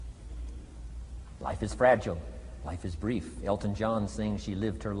Life is fragile. Life is brief. Elton John sings, she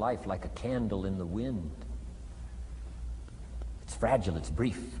lived her life like a candle in the wind. It's fragile, it's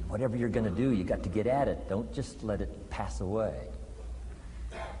brief. Whatever you're going to do, you got to get at it. Don't just let it pass away.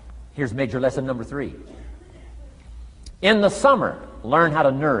 Here's major lesson number 3. In the summer, learn how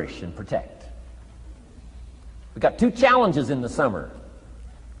to nourish and protect. We've got 2 challenges in the summer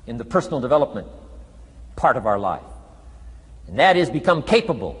in the personal development part of our life. And that is become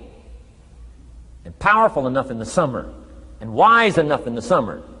capable and powerful enough in the summer and wise enough in the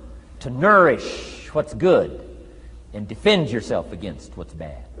summer to nourish what's good and defend yourself against what's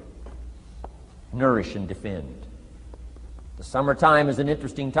bad. Nourish and defend. The summertime is an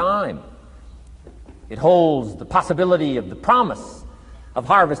interesting time. It holds the possibility of the promise of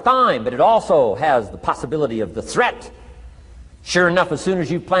harvest time, but it also has the possibility of the threat. Sure enough, as soon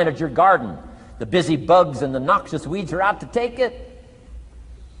as you've planted your garden, the busy bugs and the noxious weeds are out to take it.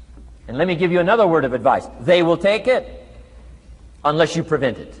 And let me give you another word of advice. They will take it unless you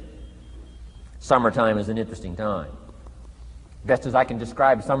prevent it. Summertime is an interesting time. Best as I can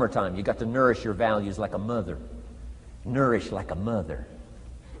describe summertime, you got to nourish your values like a mother. Nourish like a mother.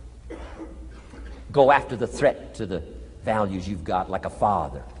 Go after the threat to the values you've got like a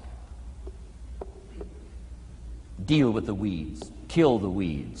father. Deal with the weeds. Kill the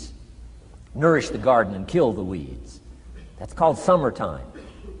weeds. Nourish the garden and kill the weeds. That's called summertime.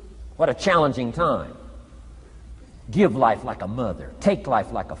 What a challenging time. Give life like a mother. Take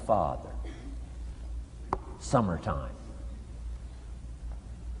life like a father. Summertime.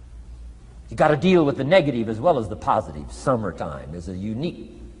 You got to deal with the negative as well as the positive. Summertime is a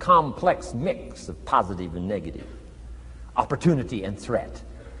unique, complex mix of positive and negative. Opportunity and threat.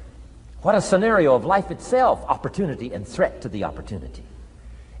 What a scenario of life itself. Opportunity and threat to the opportunity.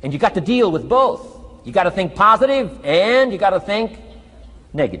 And you got to deal with both. You got to think positive and you got to think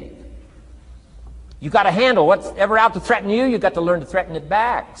negative. You got to handle what's ever out to threaten you. You got to learn to threaten it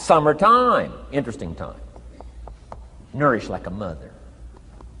back. Summertime. Interesting time. Nourish like a mother.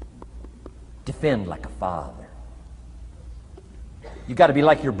 Defend like a father. You got to be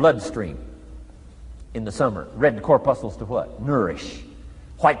like your bloodstream in the summer. Red corpuscles to what? Nourish.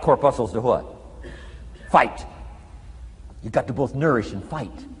 White corpuscles to what? Fight. You got to both nourish and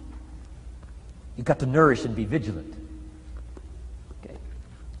fight. You got to nourish and be vigilant. Okay.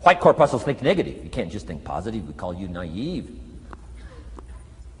 White corpuscles think negative. You can't just think positive. We call you naive.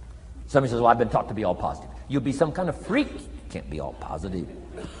 Somebody says, well, I've been taught to be all positive. You'll be some kind of freak. You can't be all positive.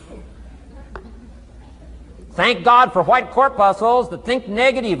 Thank God for white corpuscles that think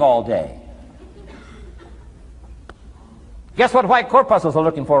negative all day. Guess what white corpuscles are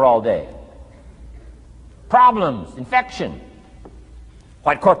looking for all day? Problems, infection.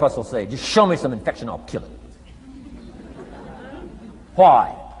 White corpuscles say, just show me some infection, I'll kill it.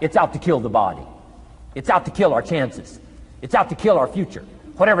 Why? It's out to kill the body. It's out to kill our chances. It's out to kill our future.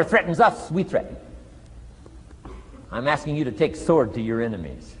 Whatever threatens us, we threaten. I'm asking you to take sword to your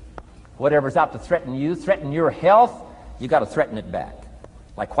enemies. Whatever's out to threaten you, threaten your health, you got to threaten it back.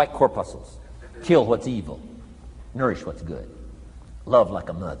 Like white corpuscles. Kill what's evil. Nourish what's good. Love like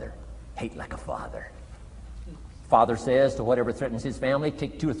a mother. Hate like a father. Father says to whatever threatens his family,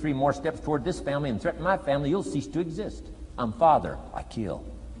 take 2 or 3 more steps toward this family and threaten my family, you'll cease to exist. I'm father. I kill.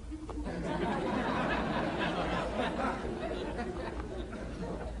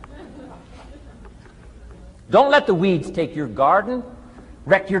 Don't let the weeds take your garden.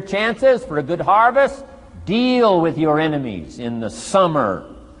 Wreck your chances for a good harvest. Deal with your enemies in the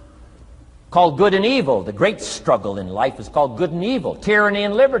summer. Called good and evil. The great struggle in life is called good and evil. Tyranny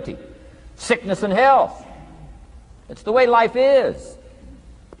and liberty. Sickness and health. It's the way life is.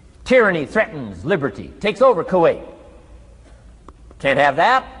 Tyranny threatens liberty. Takes over Kuwait. Can't have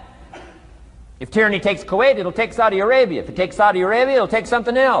that. If tyranny takes Kuwait, it'll take Saudi Arabia. If it takes Saudi Arabia, it'll take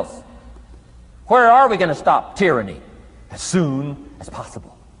something else. Where are we going to stop tyranny? As soon as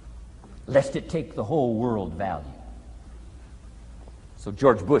possible, lest it take the whole world value. So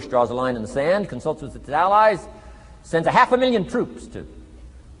George Bush draws a line in the sand, consults with its allies, sends 500,000 troops to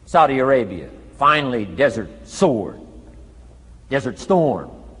Saudi Arabia. Finally, Desert Sword, Desert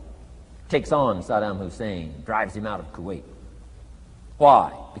Storm, takes on Saddam Hussein, drives him out of Kuwait.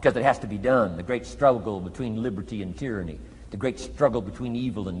 Why? Because it has to be done. The great struggle between liberty and tyranny, the great struggle between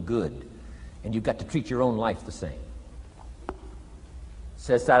evil and good. And you've got to treat your own life the same.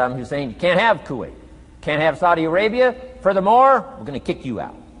 Says Saddam Hussein, you can't have Kuwait, can't have Saudi Arabia. Furthermore, we're going to kick you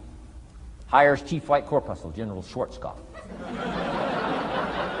out. Hires Chief White Corpuscle, General Schwarzkopf.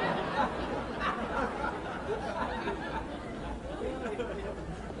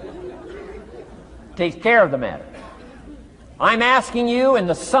 Takes care of the matter. I'm asking you in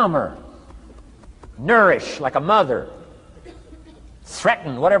the summer, Nourish like a mother.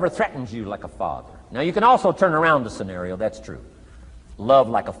 Threaten whatever threatens you like a father. Now you can also turn around the scenario, that's true. Love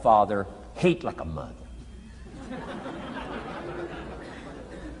like a father, hate like a mother.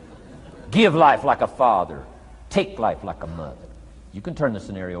 Give life like a father, take life like a mother. You can turn the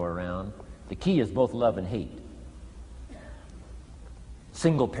scenario around. The key is both love and hate.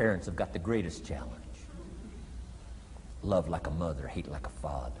 Single parents have got the greatest challenge. Love like a mother, hate like a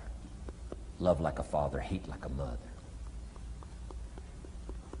father. Love like a father, hate like a mother.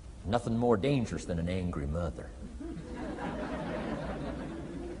 Nothing more dangerous than an angry mother.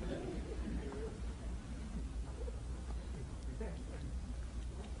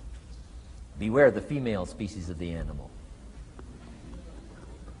 Beware the female species of the animal.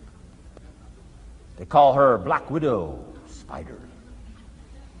 They call her Black Widow spider.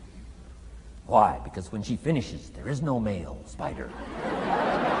 Why? Because when she finishes, there is no male spider.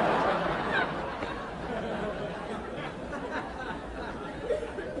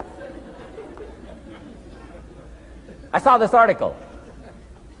 I saw this article.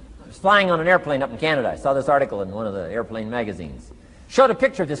 I was flying on an airplane up in Canada. I saw this article in one of the airplane magazines. Showed a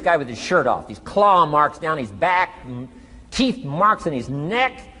picture of this guy with his shirt off, these claw marks down his back, teeth marks in his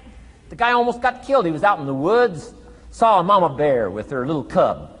neck. The guy almost got killed. He was out in the woods, saw a mama bear with her little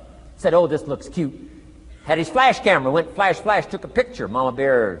cub. Said, oh, this looks cute. Had his flash camera, went flash, flash, took a picture. Mama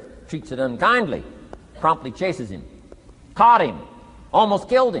bear treats it unkindly, promptly chases him. Caught him, almost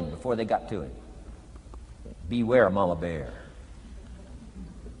killed him before they got to him. Beware mama bear.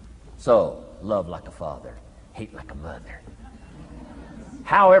 So, love like a father, hate like a mother.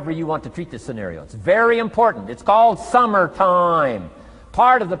 However you want to treat this scenario. It's very important. It's called summertime.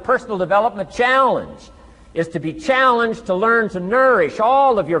 Part of the personal development challenge is to be challenged to learn to nourish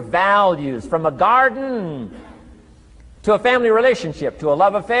all of your values, from a garden to a family relationship, to a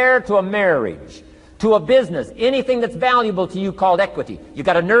love affair, to a marriage, to a business, anything that's valuable to you called equity. You've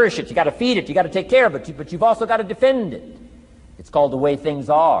got to nourish it, you've got to feed it, you've got to take care of it, but you've also got to defend it. It's called the way things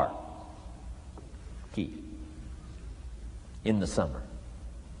are. Key. In the summer.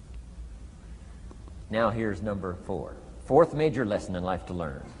 Now here's number 4. Fourth major lesson in life to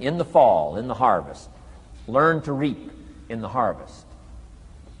learn. In the fall, in the harvest, learn to reap in the harvest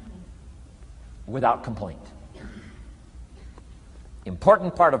without complaint.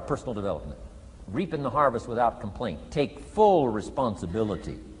 Important part of personal development. Reap in the harvest without complaint. Take full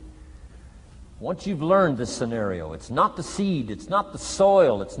responsibility. Once you've learned this scenario, it's not the seed, it's not the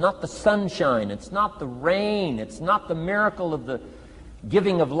soil, it's not the sunshine, it's not the rain, it's not the miracle of the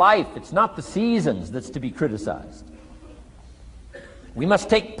giving of life, it's not the seasons that's to be criticized. We must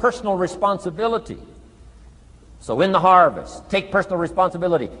take personal responsibility. So in the harvest, take personal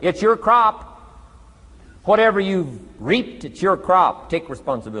responsibility. It's your crop. Whatever you've reaped, it's your crop. Take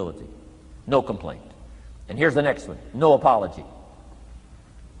responsibility. No complaint. And here's the next one. No apology.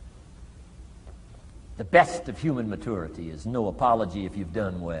 The best of human maturity is no apology if you've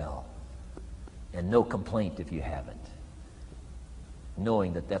done well, and no complaint if you haven't.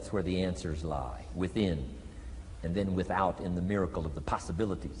 Knowing that that's where the answers lie, within, and then without, in the miracle of the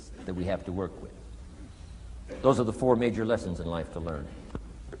possibilities that we have to work with. Those are the 4 major lessons in life to learn.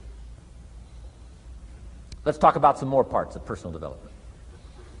 Let's talk about some more parts of personal development.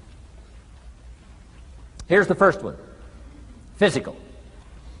 Here's the first one. Physical.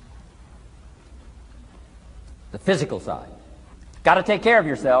 The physical side. Got to take care of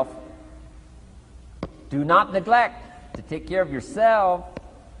yourself. Do not neglect to take care of yourself.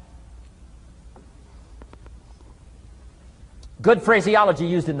 Good phraseology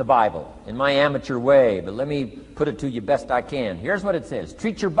used in the Bible, in my amateur way, but let me put it to you best I can. Here's what it says.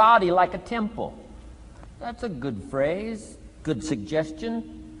 Treat your body like a temple. That's a good phrase, good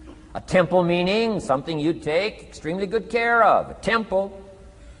suggestion. A temple meaning something you take extremely good care of. A temple,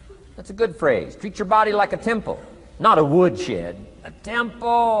 that's a good phrase. Treat your body like a temple, not a woodshed. A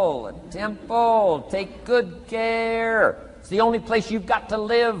temple, a temple. Take good care. It's the only place you've got to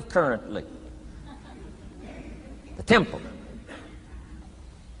live currently. The temple.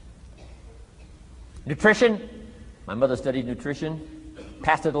 Nutrition. My mother studied nutrition,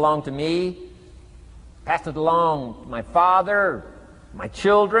 passed it along to me, passed it along to my father, my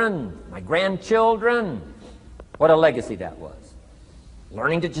children, my grandchildren. What a legacy that was.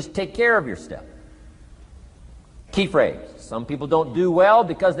 Learning to just take care of yourself. Key phrase. Some people don't do well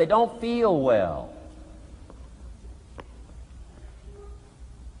because they don't feel well.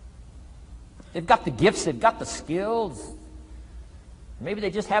 They've got the gifts, they've got the skills. Maybe they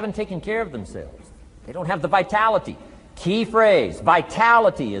just haven't taken care of themselves. They don't have the vitality. Key phrase,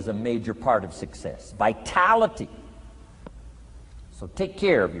 vitality is a major part of success. Vitality. So take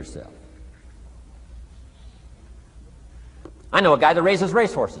care of yourself. I know a guy that raises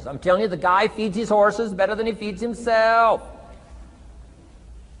racehorses. I'm telling you, the guy feeds his horses better than he feeds himself.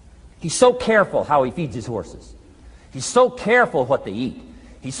 He's so careful how he feeds his horses. He's so careful what they eat.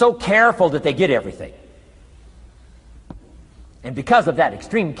 He's so careful that they get everything. And because of that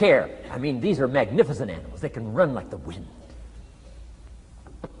extreme care, I mean, these are magnificent animals. They can run like the wind.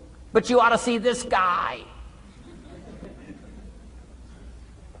 But you ought to see this guy.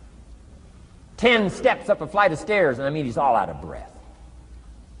 10 steps up a flight of stairs, and I mean, he's all out of breath.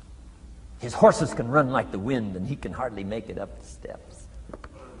 His horses can run like the wind, and he can hardly make it up the steps.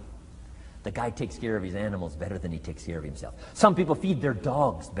 The guy takes care of his animals better than he takes care of himself. Some people feed their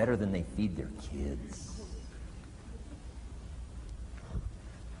dogs better than they feed their kids.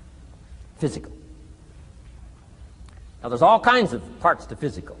 Physical. Now, there's all kinds of parts to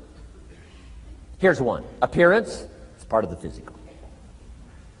physical. Here's one. Appearance is part of the physical.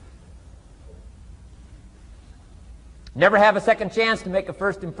 Never have a second chance to make a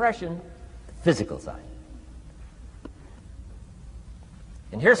first impression. The physical side.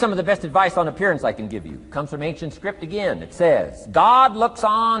 And here's some of the best advice on appearance I can give you. Comes from ancient script again. It says, God looks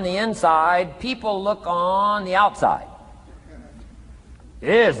on the inside, people look on the outside.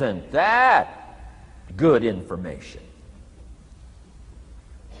 Isn't that good information?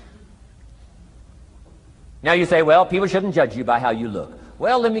 Now you say, well, people shouldn't judge you by how you look.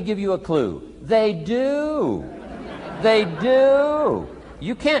 Well, let me give you a clue. They do. They do.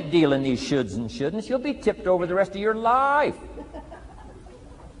 You can't deal in these shoulds and shouldn'ts. You'll be tipped over the rest of your life.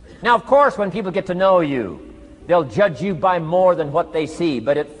 Now, of course, when people get to know you, they'll judge you by more than what they see.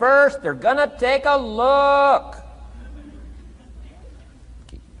 But at first, they're going to take a look.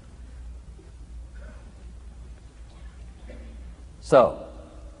 So,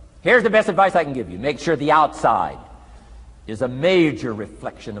 here's the best advice I can give you. Make sure the outside is a major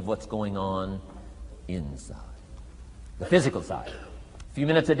reflection of what's going on inside. The physical side. A few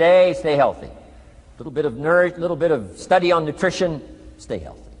minutes a day, stay healthy. A little bit of nourish, little bit of study on nutrition, stay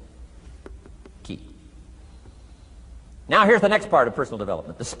healthy. Key. Now here's the next part of personal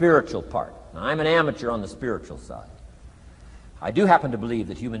development, the spiritual part. Now, I'm an amateur on the spiritual side. I do happen to believe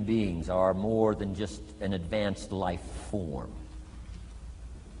that human beings are more than just an advanced life form.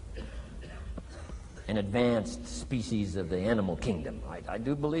 An advanced species of the animal kingdom. I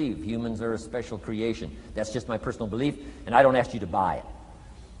do believe humans are a special creation. That's just my personal belief, and I don't ask you to buy it.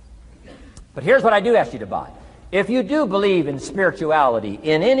 But here's what I do ask you to buy. If you do believe in spirituality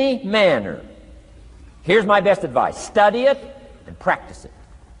in any manner, here's my best advice. Study it and practice it.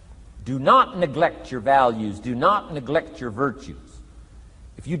 Do not neglect your values. Do not neglect your virtues.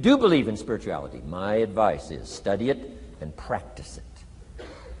 If you do believe in spirituality, my advice is study it and practice it.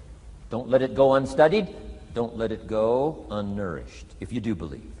 Don't let it go unstudied. Don't let it go unnourished, if you do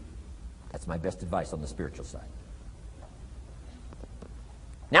believe. That's my best advice on the spiritual side.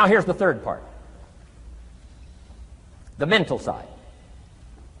 Now here's the third part. The mental side.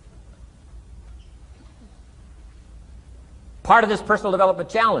 Part of this personal development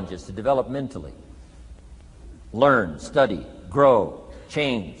challenge is to develop mentally. Learn, study, grow,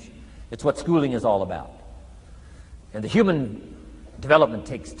 change. It's what schooling is all about. And the human development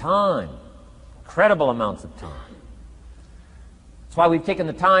takes time, incredible amounts of time. That's why we've taken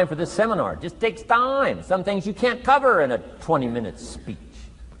the time for this seminar. It just takes time. Some things you can't cover in a 20-minute speech.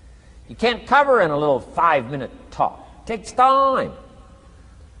 You can't cover in a little 5-minute talk. It takes time.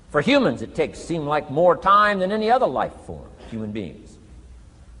 For humans, it seems like more time than any other life form, human beings.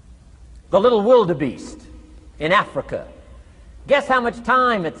 The little wildebeest in Africa. Guess how much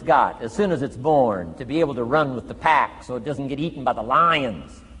time it's got as soon as it's born to be able to run with the pack so it doesn't get eaten by the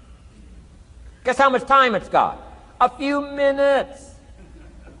lions? Guess how much time it's got? A few minutes.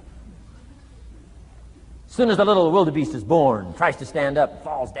 As soon as the little wildebeest is born, tries to stand up,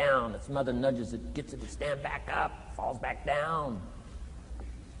 falls down. Its mother nudges it, gets it to stand back up, falls back down.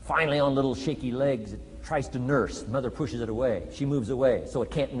 Finally, on little shaky legs, it tries to nurse. Mother pushes it away. She moves away, so it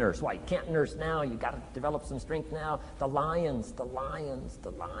can't nurse. Why? You can't nurse now. You've got to develop some strength now. The lions.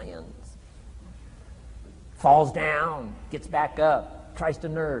 Falls down, gets back up, tries to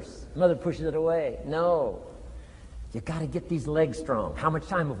nurse. Mother pushes it away. No. You got to get these legs strong. How much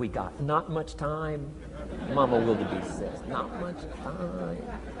time have we got? Not much time. Mama wildebeest says, not much time.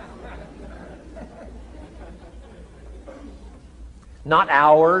 Not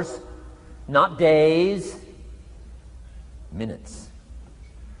hours, not days, minutes.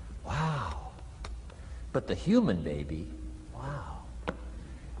 Wow. But the human baby, wow.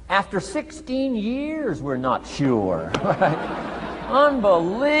 After 16 years, we're not sure. Right?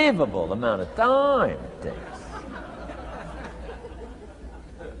 Unbelievable amount of time it takes.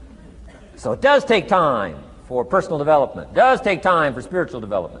 So it does take time for personal development. It does take time for spiritual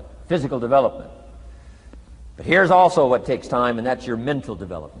development, physical development. But here's also what takes time, and that's your mental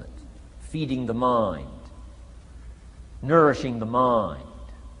development. Feeding the mind. Nourishing the mind.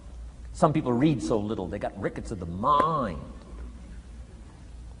 Some people read so little, they got rickets of the mind.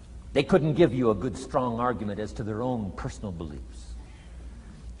 They couldn't give you a good, strong argument as to their own personal beliefs.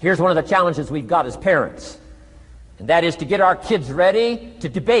 Here's one of the challenges we've got as parents, and that is to get our kids ready to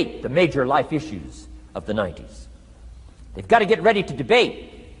debate the major life issues of the 90s. They've got to get ready to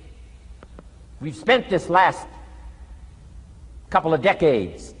debate. We've spent this last couple of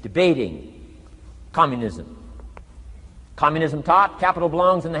decades debating communism. Communism taught capital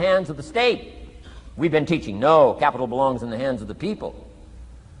belongs in the hands of the state. We've been teaching, no, capital belongs in the hands of the people.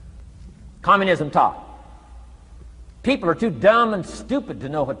 Communism taught people are too dumb and stupid to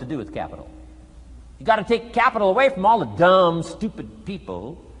know what to do with capital. You've got to take capital away from all the dumb, stupid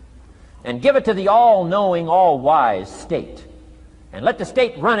people and give it to the all-knowing, all-wise state. And let the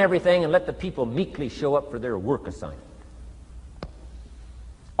state run everything and let the people meekly show up for their work assignment.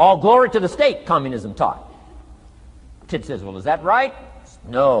 All glory to the state, communism taught. Kid says, well, is that right?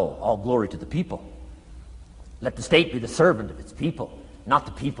 No, all glory to the people. Let the state be the servant of its people, not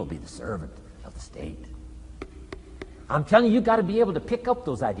the people be the servant of the state. I'm telling you, you've got to be able to pick up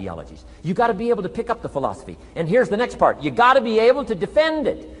those ideologies. You've got to be able to pick up the philosophy. And here's the next part. You've got to be able to defend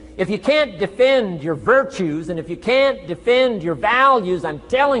it. If you can't defend your virtues and if you can't defend your values, I'm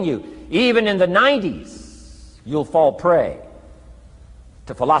telling you, even in the 90s, you'll fall prey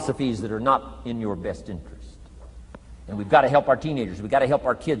to philosophies that are not in your best interest. And we've got to help our teenagers, we've got to help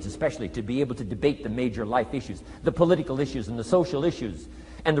our kids especially to be able to debate the major life issues, the political issues and the social issues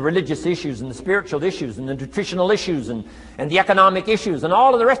and the religious issues and the spiritual issues and the nutritional issues and the economic issues and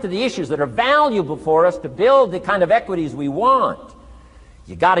all of the rest of the issues that are valuable for us to build the kind of equities we want.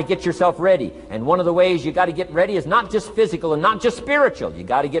 You got to get yourself ready. And one of the ways you got to get ready is not just physical and not just spiritual. You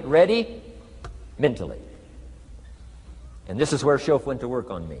got to get ready mentally. And this is where Schoaf went to work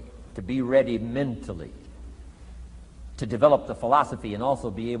on me, to be ready mentally, to develop the philosophy and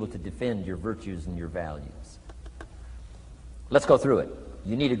also be able to defend your virtues and your values. Let's go through it.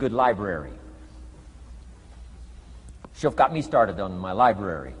 You need a good library. Schoaf got me started on my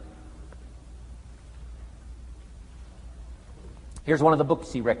library. Here's one of the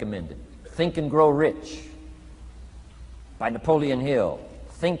books he recommended. Think and Grow Rich by Napoleon Hill.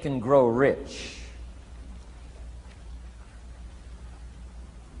 Think and Grow Rich.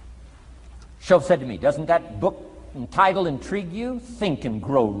 Schoaf said to me, doesn't that book and title intrigue you? Think and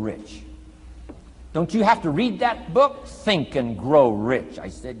Grow Rich. Don't you have to read that book? Think and Grow Rich. I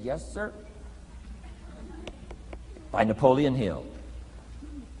said, yes, sir. By Napoleon Hill.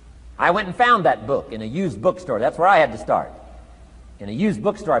 I went and found that book in a used bookstore. That's where I had to start. In a used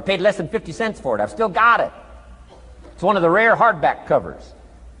bookstore. I paid less than 50 cents for it. I've still got it. It's one of the rare hardback covers.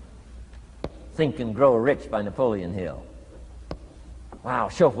 Think and Grow Rich by Napoleon Hill. Wow,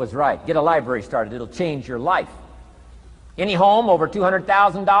 Schoaf was right. Get a library started. It'll change your life. Any home over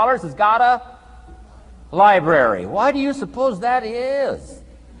 $200,000 has got a library. Why do you suppose that is?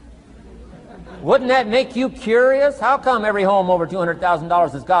 Wouldn't that make you curious? How come every home over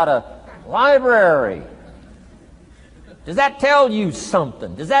 $200,000 has got a library? Does that tell you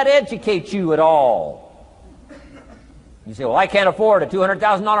something? Does that educate you at all? You say, well, I can't afford a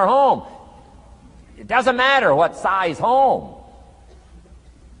 $200,000 home. It doesn't matter what size home.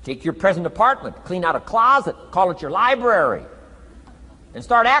 Take your present apartment, clean out a closet, call it your library, and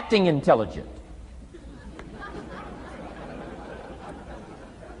start acting intelligent.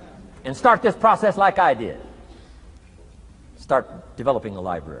 And start this process like I did. Start developing a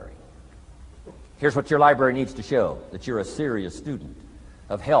library. Here's what your library needs to show, that you're a serious student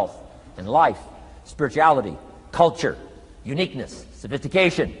of health and life, spirituality, culture, uniqueness,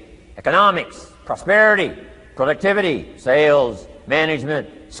 sophistication, economics, prosperity, productivity, sales, management,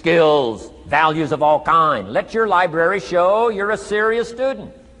 skills, values of all kinds. Let your library show you're a serious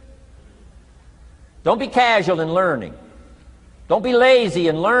student. Don't be casual in learning. Don't be lazy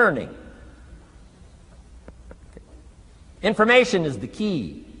in learning. Information is the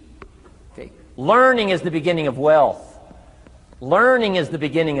key. Okay. Learning is the beginning of wealth. Learning is the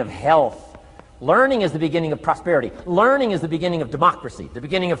beginning of health. Learning is the beginning of prosperity. Learning is the beginning of democracy, the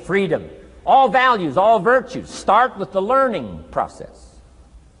beginning of freedom. All values, all virtues start with the learning process.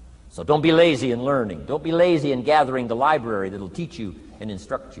 So don't be lazy in learning. Don't be lazy in gathering the library that'll teach you and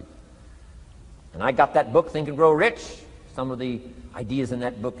instruct you. And I got that book, Think and Grow Rich. Some of the ideas in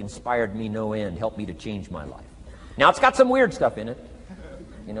that book inspired me no end, helped me to change my life. Now, it's got some weird stuff in it.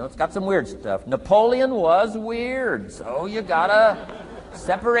 You know, it's got some weird stuff. Napoleon was weird, so you gotta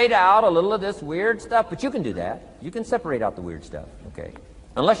Separate out a little of this weird stuff, but you can do that. You can separate out the weird stuff, okay?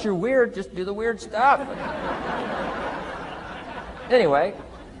 Unless you're weird, just do the weird stuff. Anyway,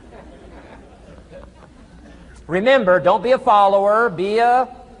 remember, don't be a follower, be a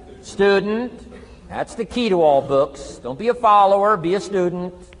student. That's the key to all books. Don't be a follower, be a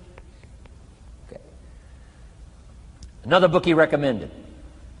student. Okay. Another book he recommended.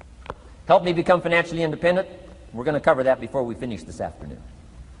 Help Me Become Financially Independent. We're going to cover that before we finish this afternoon.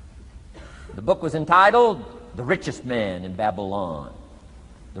 The book was entitled The Richest Man in Babylon.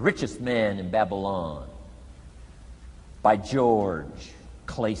 The Richest Man in Babylon by George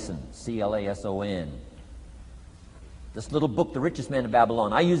Clason, C-L-A-S-O-N. This little book, The Richest Man in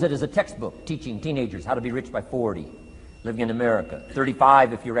Babylon, I use it as a textbook teaching teenagers how to be rich by 40, living in America.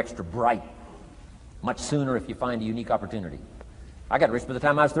 35 if you're extra bright. Much sooner if you find a unique opportunity. I got rich by the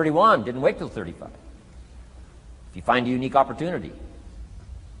time I was 31, didn't wait till 35. If you find a unique opportunity.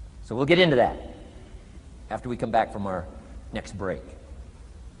 So we'll get into that after we come back from our next break.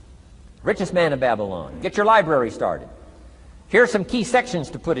 Richest Man in Babylon. Get your library started. Here are some key sections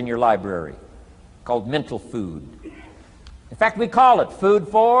to put in your library called mental food. In fact, we call it food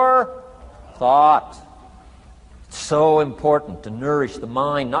for thought. It's so important to nourish the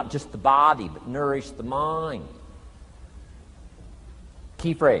mind, not just the body, but nourish the mind.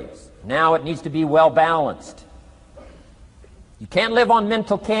 Key phrase. Now it needs to be well balanced. You can't live on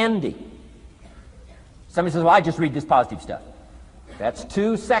mental candy. Somebody says, well, I just read this positive stuff. That's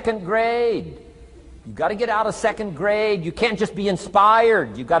too second grade. You've got to get out of second grade. You can't just be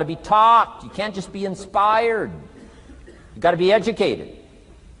inspired. You've got to be taught. You can't just be inspired. You've got to be educated.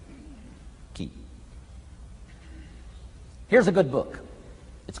 Key. Here's a good book.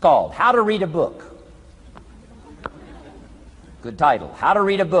 It's called How to Read a Book. Good title. How to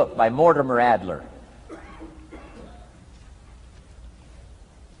Read a Book by Mortimer Adler.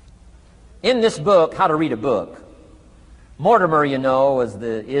 In this book, How to Read a Book, Mortimer, you know, is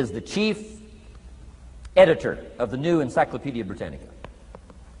the chief editor of the new Encyclopedia Britannica.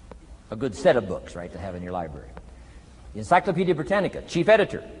 A good set of books, right, to have in your library. The Encyclopedia Britannica, chief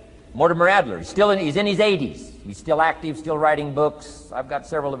editor, Mortimer Adler. He's in his 80s. He's still active, still writing books. I've got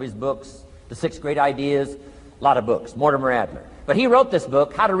several of his books. The 6 Great Ideas, a lot of books. Mortimer Adler. But he wrote this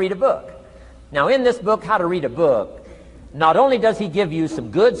book, How to Read a Book. Now, in this book, How to Read a Book, not only does he give you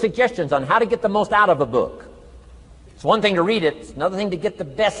some good suggestions on how to get the most out of a book. It's one thing to read it, it's another thing to get the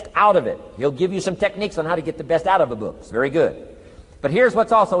best out of it. He'll give you some techniques on how to get the best out of a book. It's very good. But here's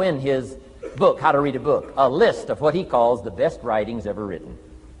what's also in his book, How to Read a Book, a list of what he calls the best writings ever written.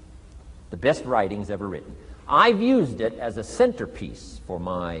 The best writings ever written. I've used it as a centerpiece for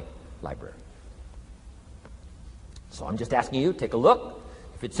my library. So I'm just asking you, take a look.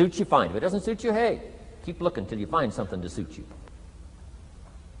 If it suits you, fine. If it doesn't suit you, hey, keep looking till you find something to suit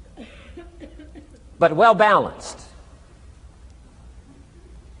you. But well balanced.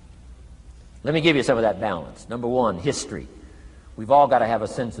 Let me give you some of that balance. Number one, history. We've all got to have a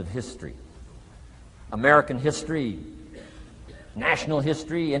sense of history. American history, national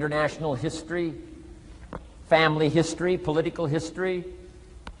history, international history, family history, political history.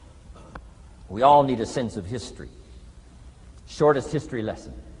 We all need a sense of history. Shortest history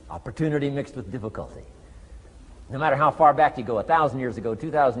lesson. Opportunity mixed with difficulty. No matter how far back you go, 1,000 years ago,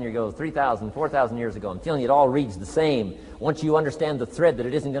 2,000 years ago, 3,000, 4,000 years ago, I'm telling you, it all reads the same. Once you understand the thread that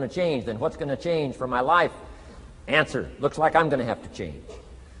it isn't going to change, then what's going to change for my life? Answer, looks like I'm going to have to change.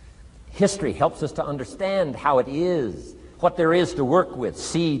 History helps us to understand how it is, what there is to work with,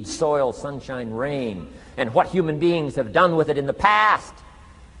 seed, soil, sunshine, rain, and what human beings have done with it in the past.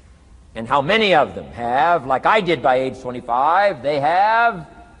 And how many of them have, like I did by age 25, they have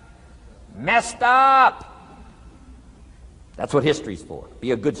messed up. That's what history's for.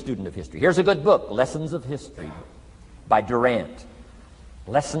 Be a good student of history. Here's a good book, Lessons of History by Durant.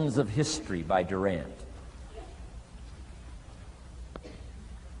 Lessons of History by Durant.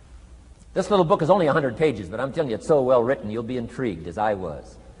 This little book is only 100 pages, but I'm telling you, it's so well written, you'll be intrigued, as I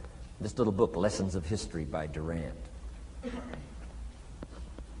was. This little book, Lessons of History by Durant.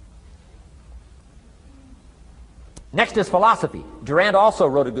 Next is philosophy. Durant also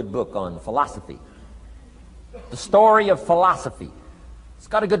wrote a good book on philosophy. The Story of Philosophy. It's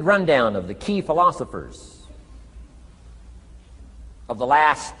got a good rundown of the key philosophers of the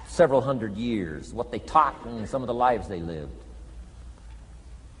last several hundred years, what they taught and some of the lives they lived.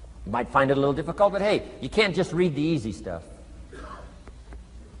 You might find it a little difficult, but hey, you can't just read the easy stuff.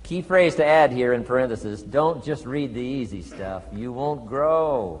 Key phrase to add here in parentheses, don't just read the easy stuff. You won't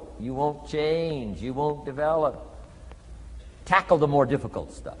grow. You won't change. You won't develop. Tackle the more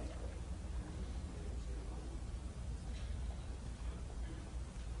difficult stuff.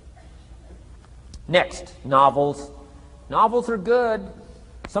 Next, novels. Novels are good.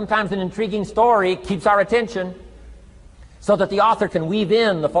 Sometimes an intriguing story keeps our attention so that the author can weave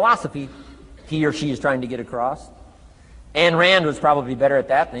in the philosophy he or she is trying to get across. Ayn Rand was probably better at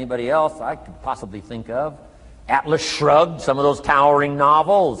that than anybody else I could possibly think of. Atlas Shrugged, some of those towering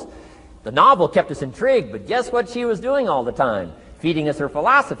novels. The novel kept us intrigued, but guess what she was doing all the time? Feeding us her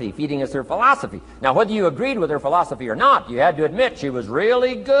philosophy, feeding us her philosophy. Now, whether you agreed with her philosophy or not, you had to admit she was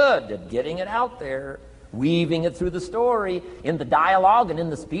really good at getting it out there, weaving it through the story, in the dialogue and in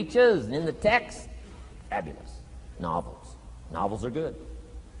the speeches and in the text. Fabulous. Novels. Novels are good.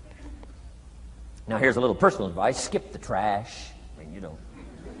 Now, here's a little personal advice. Skip the trash. I mean, you know.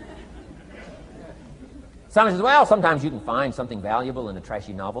 Someone says, well, sometimes you can find something valuable in a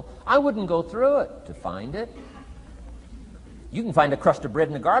trashy novel. I wouldn't go through it to find it. You can find a crust of bread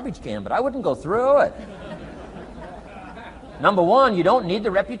in a garbage can, but I wouldn't go through it. Number one, you don't need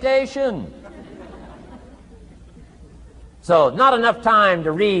the reputation. So, not enough time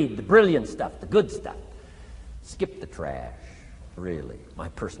to read the brilliant stuff, the good stuff. Skip the trash, really. My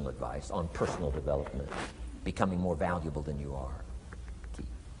personal advice on personal development, becoming more valuable than you are. Key.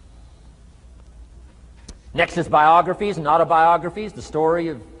 Next is biographies and autobiographies, the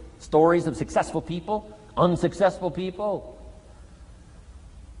stories of successful people, unsuccessful people.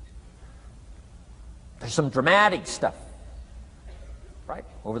 There's some dramatic stuff, right?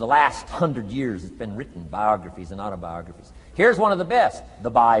 Over the last 100 years, it's been written, biographies and autobiographies. Here's one of the best,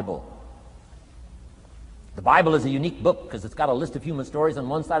 the Bible. The Bible is a unique book because it's got a list of human stories on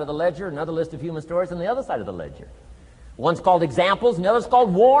one side of the ledger, another list of human stories on the other side of the ledger. One's called examples, and the other's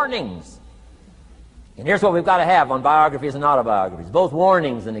called warnings. And here's what we've got to have on biographies and autobiographies, both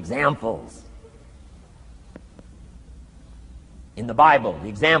warnings and examples. In the Bible, the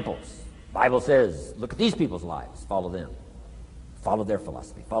examples. The Bible says, look at these people's lives, follow them. Follow their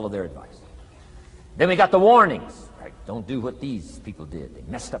philosophy, follow their advice. Then we got the warnings, right? Don't do what these people did. They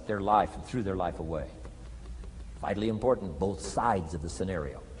messed up their life and threw their life away. Vitally important, both sides of the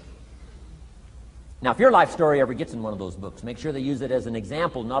scenario. Now, if your life story ever gets in one of those books, make sure they use it as an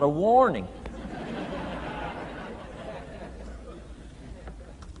example, not a warning.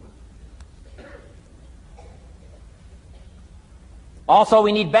 Also,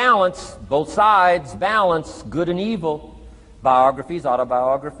 we need balance, both sides, balance, good and evil, biographies,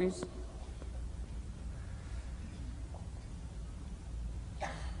 autobiographies.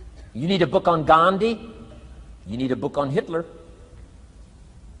 You need a book on Gandhi. You need a book on Hitler.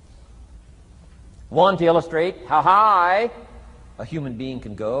 One to illustrate how high a human being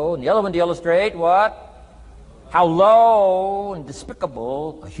can go, and the other one to illustrate what? How low and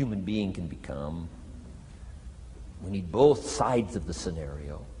despicable a human being can become. We need both sides of the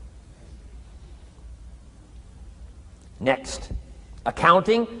scenario. Next,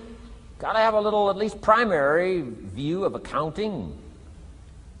 accounting. Got to have a little, at least primary view of accounting.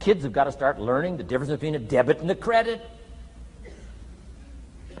 Kids have got to start learning the difference between a debit and a credit.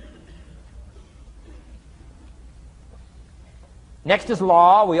 Next is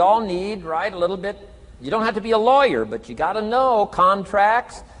law. We all need, right, a little bit. You don't have to be a lawyer, but you got to know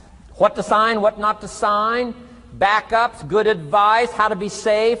contracts, what to sign, what not to sign. Backups, good advice, how to be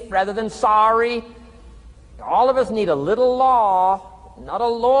safe rather than sorry. All of us need a little law, not a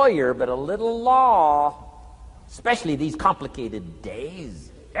lawyer, but a little law, especially these complicated days.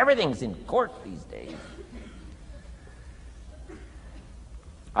 Everything's in court these days.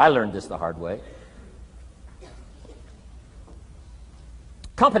 I learned this the hard way.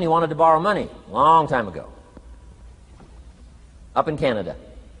 Company wanted to borrow money a long time ago, up in Canada.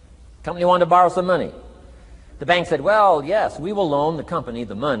 Company wanted to borrow some money. The bank said, well, yes, we will loan the company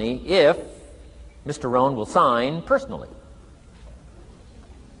the money if Mr. Rohn will sign personally.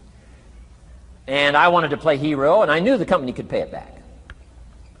 And I wanted to play hero, and I knew the company could pay it back.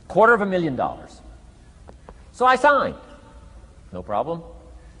 $250,000. So I signed. No problem.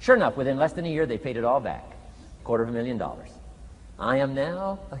 Sure enough, within less than a year, they paid it all back. $250,000. I am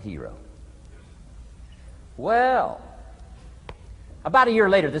now a hero. Well, about a year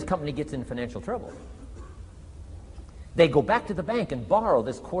later, this company gets in financial trouble. They go back to the bank and borrow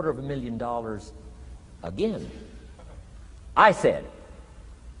this $250,000 again. I said,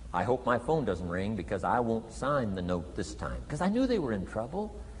 I hope my phone doesn't ring because I won't sign the note this time. Because I knew they were in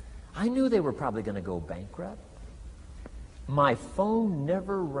trouble. I knew they were probably going to go bankrupt. My phone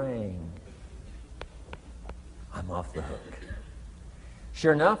never rang. I'm off the hook.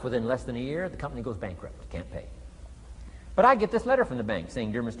 Sure enough, within less than a year, the company goes bankrupt. Can't pay. But I get this letter from the bank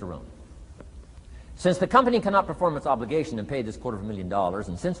saying, Dear Mr. Rohn, since the company cannot perform its obligation and pay this $250,000,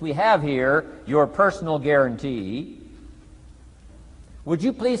 and since we have here your personal guarantee, Would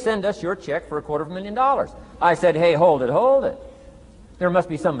you please send us your check for $250,000? I said, hey, hold it. There must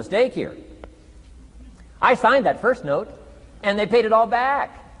be some mistake here. I signed that first note, and they paid it all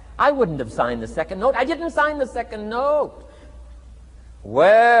back. I wouldn't have signed the second note. I didn't sign the second note.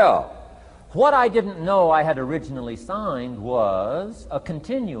 Well, what I didn't know I had originally signed was a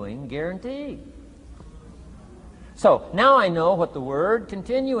continuing guarantee. So now I know what the word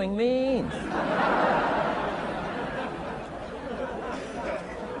continuing means.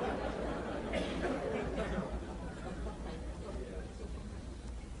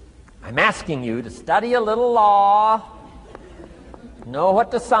 I'm asking you to study a little law, know what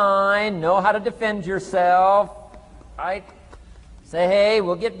to sign, know how to defend yourself, right? Say, hey,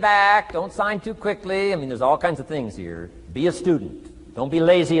 we'll get back. Don't sign too quickly. I mean, there's all kinds of things here. Be a student. Don't be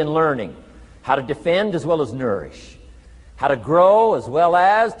lazy in learning. How to defend as well as nourish. How to grow as well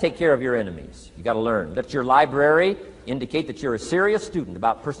as take care of your enemies. You got to learn. Let your library indicate that you're a serious student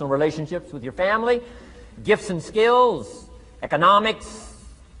about personal relationships with your family, gifts and skills, economics,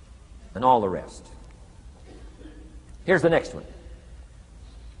 and all the rest. Here's the next one.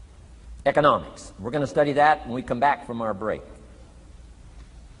 Economics. We're going to study that when we come back from our break.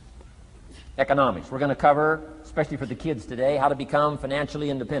 Economics. We're going to cover, especially for the kids today, how to become financially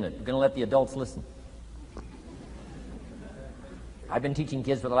independent. We're going to let the adults listen. I've been teaching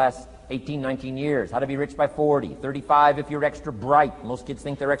kids for the last 18, 19 years how to be rich by 40, 35 if you're extra bright. Most kids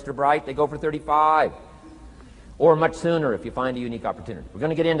think they're extra bright. They go for 35. Or much sooner if you find a unique opportunity. We're going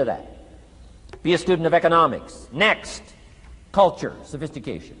to get into that. Be a student of economics. Next, culture,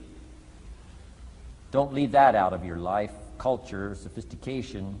 sophistication. Don't leave that out of your life. Culture,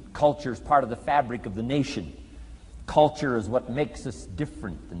 sophistication. Culture is part of the fabric of the nation. Culture is what makes us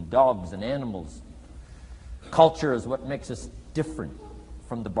different than dogs and animals. Culture is what makes us different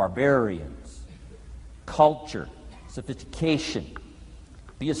from the barbarians. Culture, sophistication.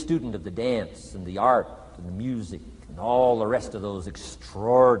 Be a student of the dance and the art and the music and all the rest of those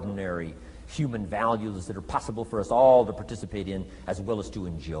extraordinary human values that are possible for us all to participate in as well as to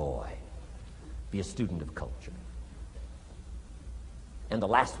enjoy. Be a student of culture. And the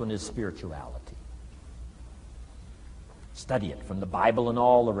last one is spirituality. Study it from the Bible and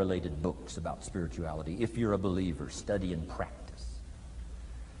all the related books about spirituality. If you're a believer, study and practice.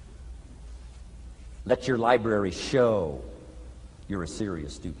 Let your library show you're a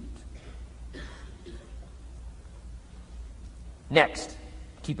serious student. Next,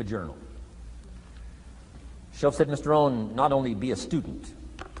 keep a journal. Shoaff said, Mr. Rohn, not only be a student,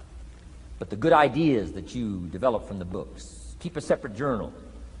 but the good ideas that you develop from the books. Keep a separate journal.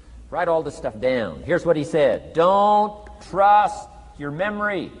 Write all this stuff down. Here's what he said. Don't trust your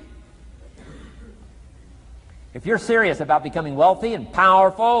memory. If you're serious about becoming wealthy and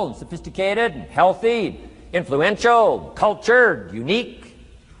powerful and sophisticated and healthy, influential, cultured, unique,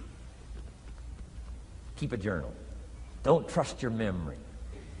 keep a journal. Don't trust your memory.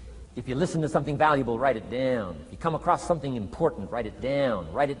 If you listen to something valuable, write it down. If you come across something important, write it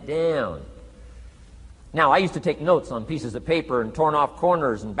down. Write it down. Now, I used to take notes on pieces of paper and torn off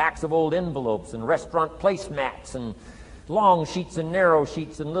corners and backs of old envelopes and restaurant placemats and long sheets and narrow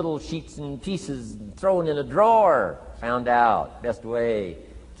sheets and little sheets and pieces and thrown in a drawer. Found out, best way,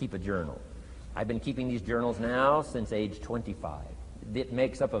 keep a journal. I've been keeping these journals now since age 25. It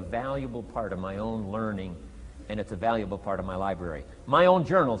makes up a valuable part of my own learning, and it's a valuable part of my library. My own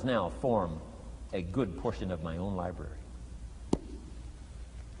journals now form a good portion of my own library.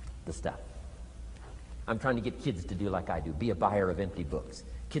 The stuff. I'm trying to get kids to do like I do, be a buyer of empty books.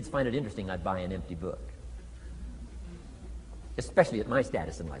 Kids find it interesting I buy an empty book. Especially at my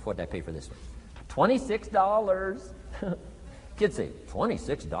status in life. What did I pay for this one? $26. Kids say,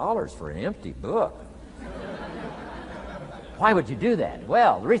 $26 for an empty book? Why would you do that?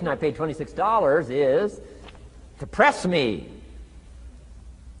 Well, the reason I paid $26 is to press me,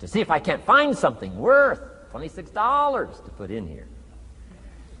 to see if I can't find something worth $26 to put in here.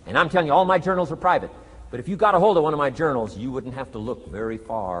 And I'm telling you, all my journals are private. But if you got a hold of one of my journals, you wouldn't have to look very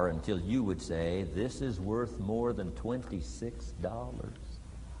far until you would say, this is worth more than $26.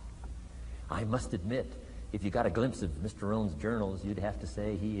 I must admit, if you got a glimpse of Mr. Rohn's journals, you'd have to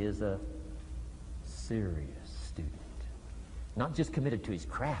say he is a serious student. Not just committed to his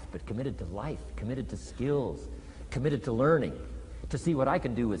craft, but committed to life, committed to skills, committed to learning, to see what I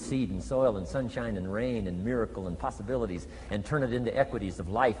can do with seed and soil and sunshine and rain and miracle and possibilities and turn it into equities of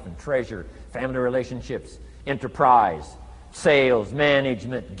life and treasure, family relationships, enterprise, sales,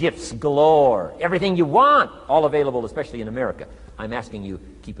 management, gifts galore, everything you want, all available, especially in America. I'm asking you,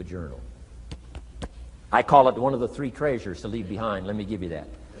 keep a journal. I call it one of the three treasures to leave behind. Let me give you that.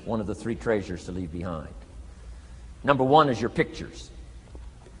 One of the three treasures to leave behind. Number one is your pictures.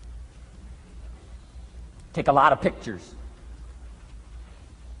 Take a lot of pictures.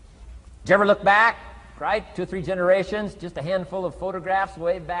 Did you ever look back, right? 2 or 3 generations, just a handful of photographs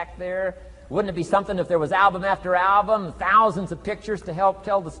way back there. Wouldn't it be something if there was album after album, thousands of pictures to help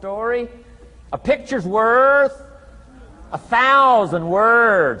tell the story? A picture's worth 1,000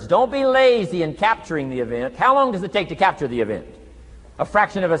 words. Don't be lazy in capturing the event. How long does it take to capture the event? A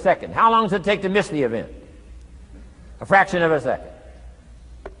fraction of a second. How long does it take to miss the event? A fraction of a second.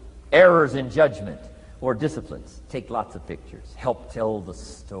 Errors in judgment or disciplines. Take lots of pictures. Help tell the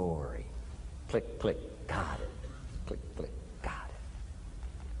story. Click, click, got it. Click, click, got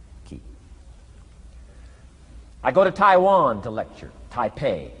it. Key. I go to Taiwan to lecture.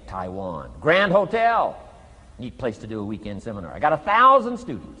 Taipei, Taiwan. Grand Hotel. Neat place to do a weekend seminar. I got 1,000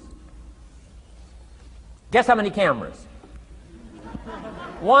 students. Guess how many cameras?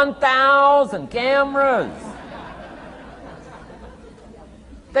 1,000 cameras.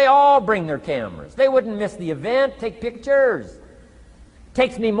 They all bring their cameras. They wouldn't miss the event, take pictures.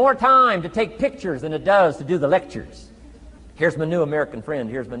 Takes me more time to take pictures than it does to do the lectures. Here's my new American friend.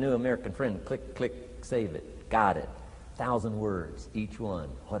 Here's my new American friend. Click, click, save it. Got it. 1,000 words, each one.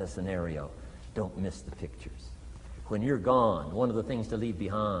 What a scenario. Don't miss the pictures. When you're gone, one of the things to leave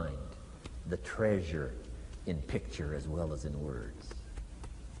behind, the treasure in picture as well as in words.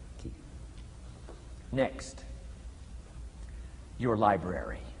 Key. Next, your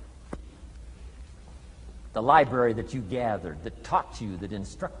library. The library that you gathered, that taught you, that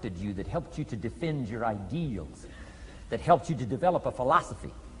instructed you, that helped you to defend your ideals, that helped you to develop a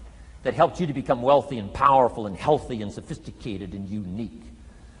philosophy, that helped you to become wealthy and powerful and healthy and sophisticated and unique.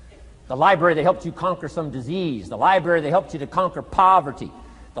 The library that helped you conquer some disease. The library that helped you to conquer poverty.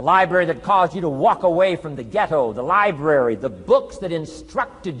 The library that caused you to walk away from the ghetto. The library, the books that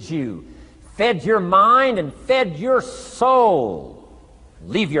instructed you, fed your mind and fed your soul.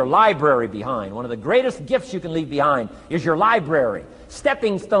 Leave your library behind. One of the greatest gifts you can leave behind is your library.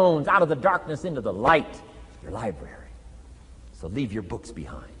 Stepping stones out of the darkness into the light. Your library. So leave your books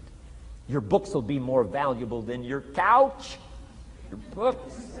behind. Your books will be more valuable than your couch. Your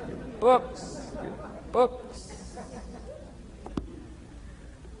books, your books, your books.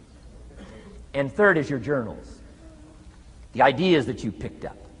 And third is your journals. The ideas that you picked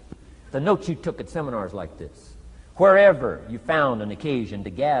up. The notes you took at seminars like this. Wherever you found an occasion to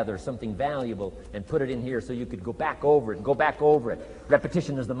gather something valuable and put it in here so you could go back over it and go back over it.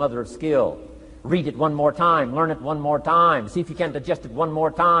 Repetition is the mother of skill. Read it one more time. Learn it one more time. See if you can digest it one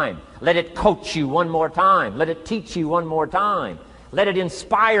more time. Let it coach you one more time. Let it teach you one more time. Let it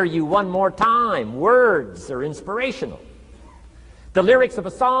inspire you one more time. Words are inspirational. The lyrics of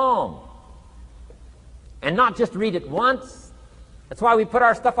a song. And not just read it once. That's why we put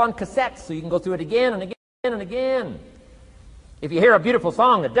our stuff on cassettes so you can go through it again and again and again. If you hear a beautiful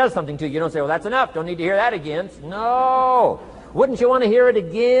song that does something to you, you don't say, well, that's enough. Don't need to hear that again. No. Wouldn't you want to hear it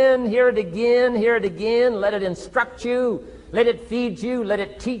again, hear it again, hear it again? Let it instruct you. Let it feed you. Let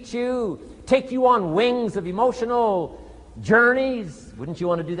it teach you. Take you on wings of emotional journeys. Wouldn't you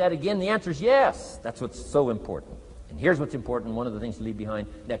want to do that again? The answer is yes. That's what's so important. And here's what's important. One of the things to leave behind,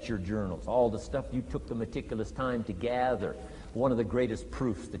 that's your journals. All the stuff you took the meticulous time to gather. One of the greatest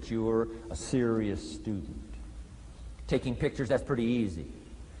proofs that you're a serious student. Taking pictures, that's pretty easy.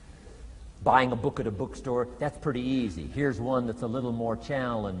 Buying a book at a bookstore, that's pretty easy. Here's one that's a little more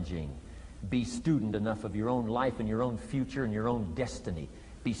challenging. Be student enough of your own life and your own future and your own destiny.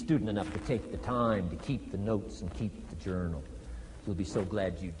 Be student enough to take the time to keep the notes and keep the journal. You'll be so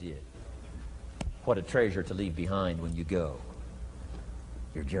glad you did. What a treasure to leave behind when you go.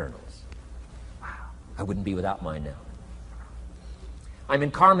 Your journals. Wow. I wouldn't be without mine now. I'm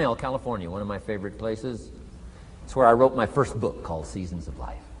in Carmel, California, one of my favorite places. It's where I wrote my first book called Seasons of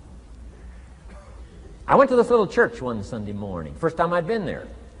Life. I went to this little church one Sunday morning. First time I'd been there.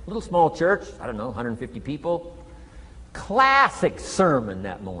 Little small church, I don't know, 150 people. Classic sermon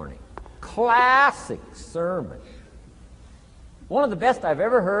that morning. Classic sermon. One of the best I've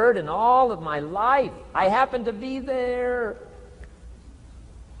ever heard in all of my life. I happened to be there.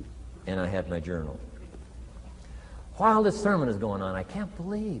 And I had my journal. While this sermon is going on, I can't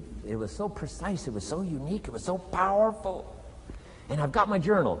believe it was so precise, it was so unique, it was so powerful. And I've got my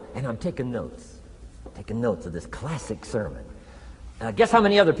journal, and I'm taking notes. Taking notes of this classic sermon. Guess how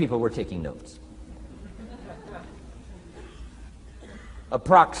many other people were taking notes?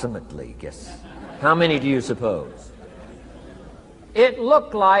 Approximately, guess. How many do you suppose? It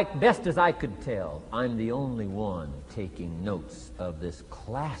looked like, best as I could tell, I'm the only one taking notes of this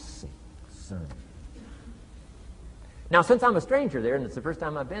classic sermon. Now, since I'm a stranger there, and it's the first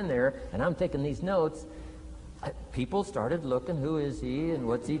time I've been there, and I'm taking these notes, People started looking, who is he and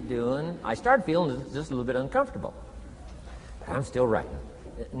what's he doing? I started feeling just a little bit uncomfortable. I'm still writing.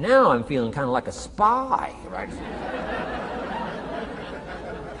 Now I'm feeling kind of like a spy, right?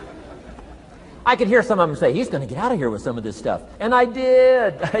 I could hear some of them say, he's going to get out of here with some of this stuff. And I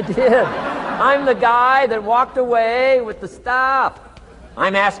did. I'm the guy that walked away with the stuff.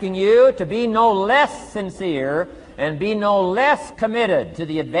 I'm asking you to be no less sincere and be no less committed to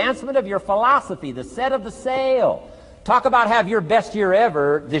the advancement of your philosophy, the set of the sail. Talk about have your best year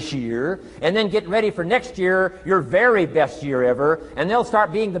ever this year, and then get ready for next year, your very best year ever, and they'll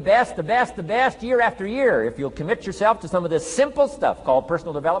start being the best year after year. If you'll commit yourself to some of this simple stuff called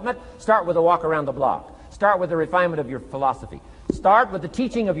personal development, start with a walk around the block. Start with the refinement of your philosophy. Start with the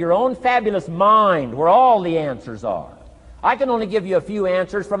teaching of your own fabulous mind, where all the answers are. I can only give you a few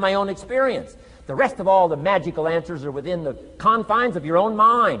answers from my own experience. The rest of all the magical answers are within the confines of your own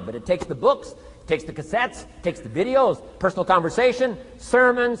mind, but it takes the books, it takes the cassettes, it takes the videos, personal conversation,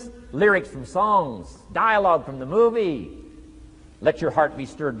 sermons, lyrics from songs, dialogue from the movie. Let your heart be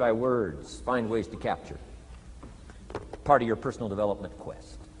stirred by words. Find ways to capture. Part of your personal development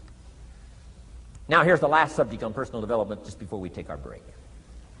quest. Now here's the last subject on personal development just before we take our break.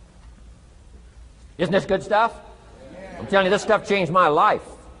 Isn't this good stuff? I'm telling you, this stuff changed my life.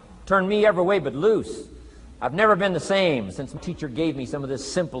 Turned me every way but loose. I've never been the same since my teacher gave me some of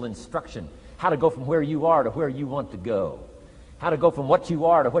this simple instruction. How to go from where you are to where you want to go. How to go from what you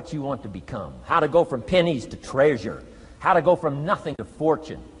are to what you want to become. How to go from pennies to treasure. How to go from nothing to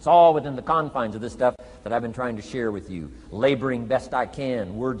fortune. It's all within the confines of this stuff that I've been trying to share with you. Laboring best I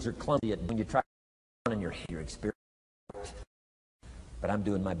can. Words are clumsy when you try to in your experience. But I'm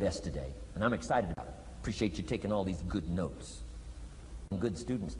doing my best today, and I'm excited about it. Appreciate you taking all these good notes. Good students.